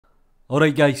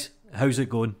Alright guys, how's it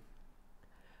going?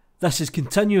 This is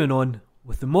continuing on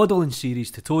with the modelling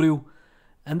series tutorial,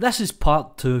 and this is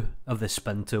part 2 of the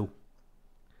spin tool.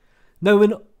 Now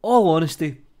in all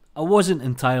honesty, I wasn't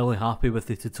entirely happy with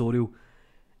the tutorial.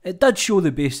 It did show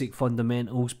the basic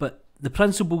fundamentals, but the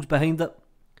principles behind it,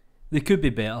 they could be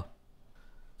better.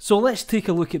 So let's take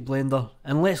a look at Blender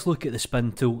and let's look at the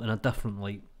spin tool in a different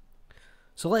light.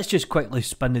 So let's just quickly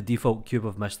spin the default cube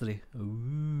of mystery.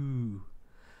 Ooh.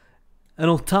 And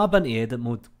I'll tab into edit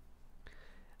mode.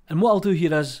 And what I'll do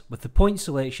here is, with the point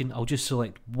selection, I'll just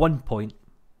select one point.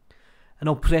 And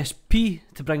I'll press P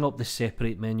to bring up the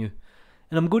separate menu.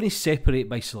 And I'm going to separate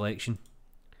by selection.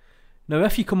 Now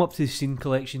if you come up to the scene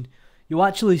collection, you'll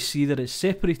actually see that it's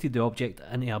separated the object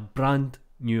into a brand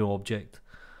new object.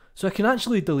 So I can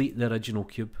actually delete the original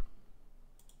cube.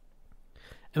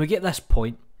 And we get this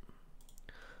point.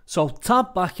 So I'll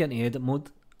tab back into edit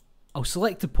mode, I'll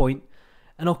select the point,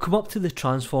 and I'll come up to the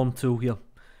transform tool here.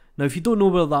 Now if you don't know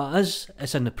where that is,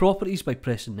 it's in the properties by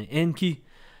pressing the N key,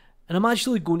 and I'm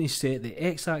actually going to set the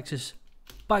X axis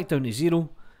back down to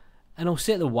 0, and I'll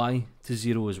set the Y to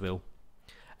 0 as well.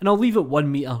 And I'll leave it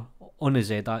 1 meter on the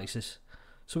Z axis.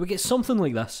 So we get something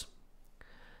like this.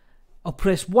 I'll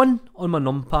press 1 on my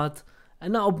numpad,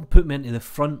 and that'll put me into the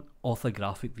front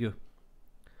orthographic view.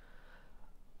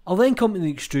 I'll then come to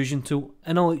the extrusion tool,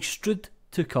 and I'll extrude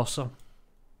to cursor.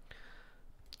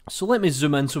 So let me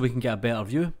zoom in so we can get a better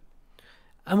view.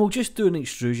 And we'll just do an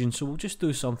extrusion, so we'll just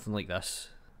do something like this.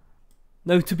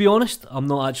 Now to be honest, I'm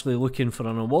not actually looking for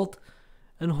an award,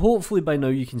 and hopefully by now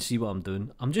you can see what I'm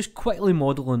doing. I'm just quickly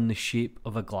modelling the shape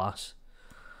of a glass.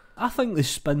 I think the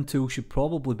spin tool should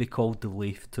probably be called the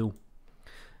lathe tool.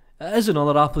 It is in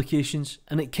other applications,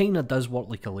 and it kinda does work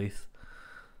like a lathe.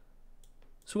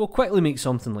 So we'll quickly make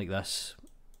something like this.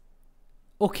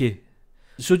 Okay,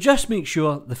 so just make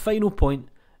sure the final point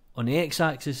on the X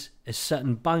axis is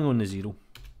sitting bang on the 0.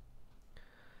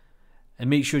 And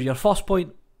make sure your first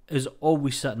point is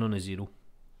always sitting on a 0.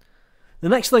 The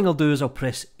next thing I'll do is I'll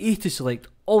press A to select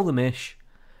all the mesh,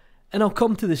 and I'll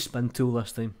come to the spin tool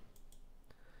this time.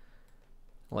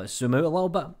 Let's zoom out a little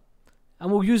bit,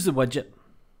 and we'll use the widget.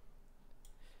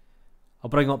 I'll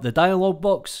bring up the dialog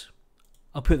box,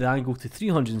 I'll put the angle to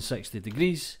 360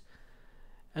 degrees,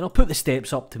 and I'll put the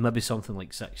steps up to maybe something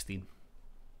like 16.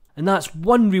 And that's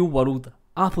one real world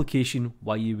application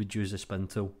why you would use the spin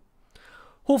tool.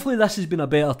 Hopefully this has been a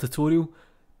better tutorial.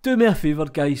 Do me a favour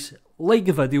guys, like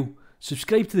the video,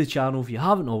 subscribe to the channel if you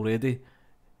haven't already,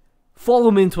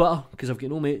 follow me on Twitter because I've got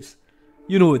no mates,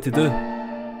 you know what to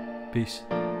do. Peace.